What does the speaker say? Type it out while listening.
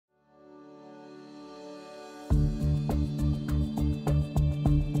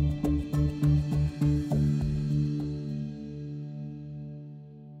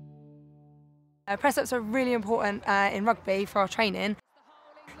Press-ups are really important in rugby for our training.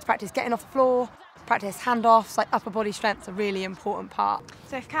 To practice getting off the floor, practice handoffs, like upper body strength's a really important part.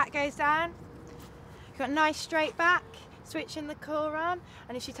 So if Kat goes down, you've got a nice straight back, switching the core on,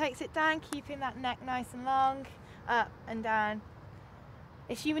 and if she takes it down, keeping that neck nice and long, up and down.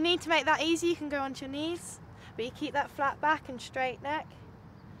 If you need to make that easy, you can go onto your knees, but you keep that flat back and straight neck,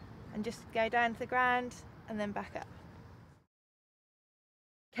 and just go down to the ground and then back up.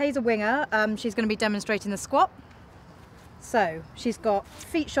 Kay's a winger. She's going to be demonstrating the squat. So she's got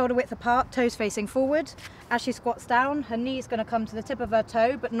feet shoulder width apart, toes facing forward. As she squats down, her knee's going to come to the tip of her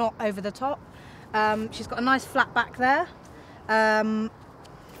toe, but not over the top. She's got a nice flat back there. And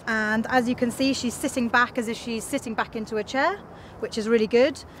as you can see, she's sitting back as if she's sitting back into a chair, which is really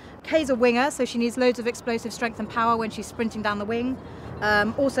good. Kay's a winger, so she needs loads of explosive strength and power when she's sprinting down the wing.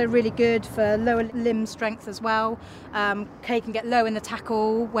 Also really good for lower limb strength as well. Kay can get low in the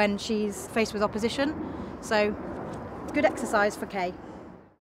tackle when she's faced with opposition. So good exercise for Kay.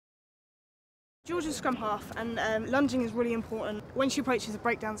 Georgia's scrum half, and lunging is really important. When she approaches the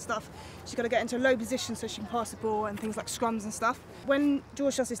breakdown stuff, she's got to get into a low position so she can pass the ball and things like scrums and stuff. When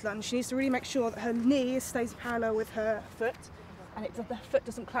George does this lunge, she needs to really make sure that her knee stays parallel with her foot and the foot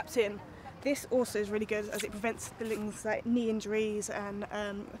doesn't collapse in. This also is really good as it prevents things like knee injuries and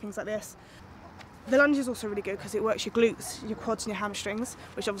things like this. The lunge is also really good because it works your glutes, your quads and your hamstrings,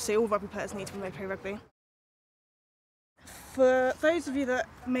 which obviously all rugby players need when they play rugby. For those of you that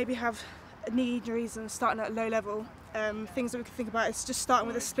maybe have knee injuries and starting at a low level, things that we can think about is just starting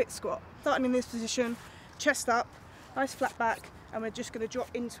with a split squat. Starting in this position, chest up, nice flat back, and we're just going to drop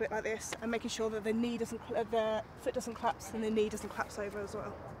into it like this and making sure that the foot doesn't collapse and the knee doesn't collapse over as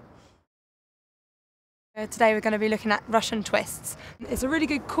well. Today we're going to be looking at Russian twists. It's a really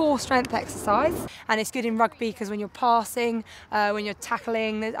good core strength exercise, and it's good in rugby because when you're passing, when you're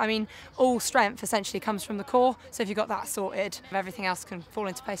tackling, I mean, all strength essentially comes from the core, so if you've got that sorted, everything else can fall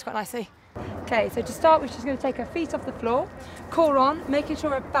into place quite nicely. Okay, so to start, we're just going to take her feet off the floor, core on, making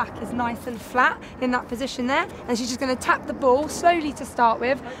sure her back is nice and flat in that position there, and she's just going to tap the ball slowly to start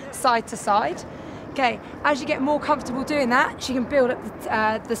with, side to side. Okay, as you get more comfortable doing that, she can build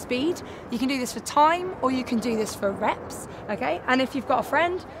up the speed. You can do this for time, or you can do this for reps, okay? And if you've got a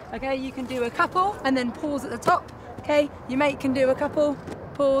friend, okay, you can do a couple and then pause at the top, okay? Your mate can do a couple,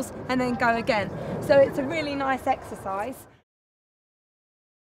 pause, and then go again. So it's a really nice exercise.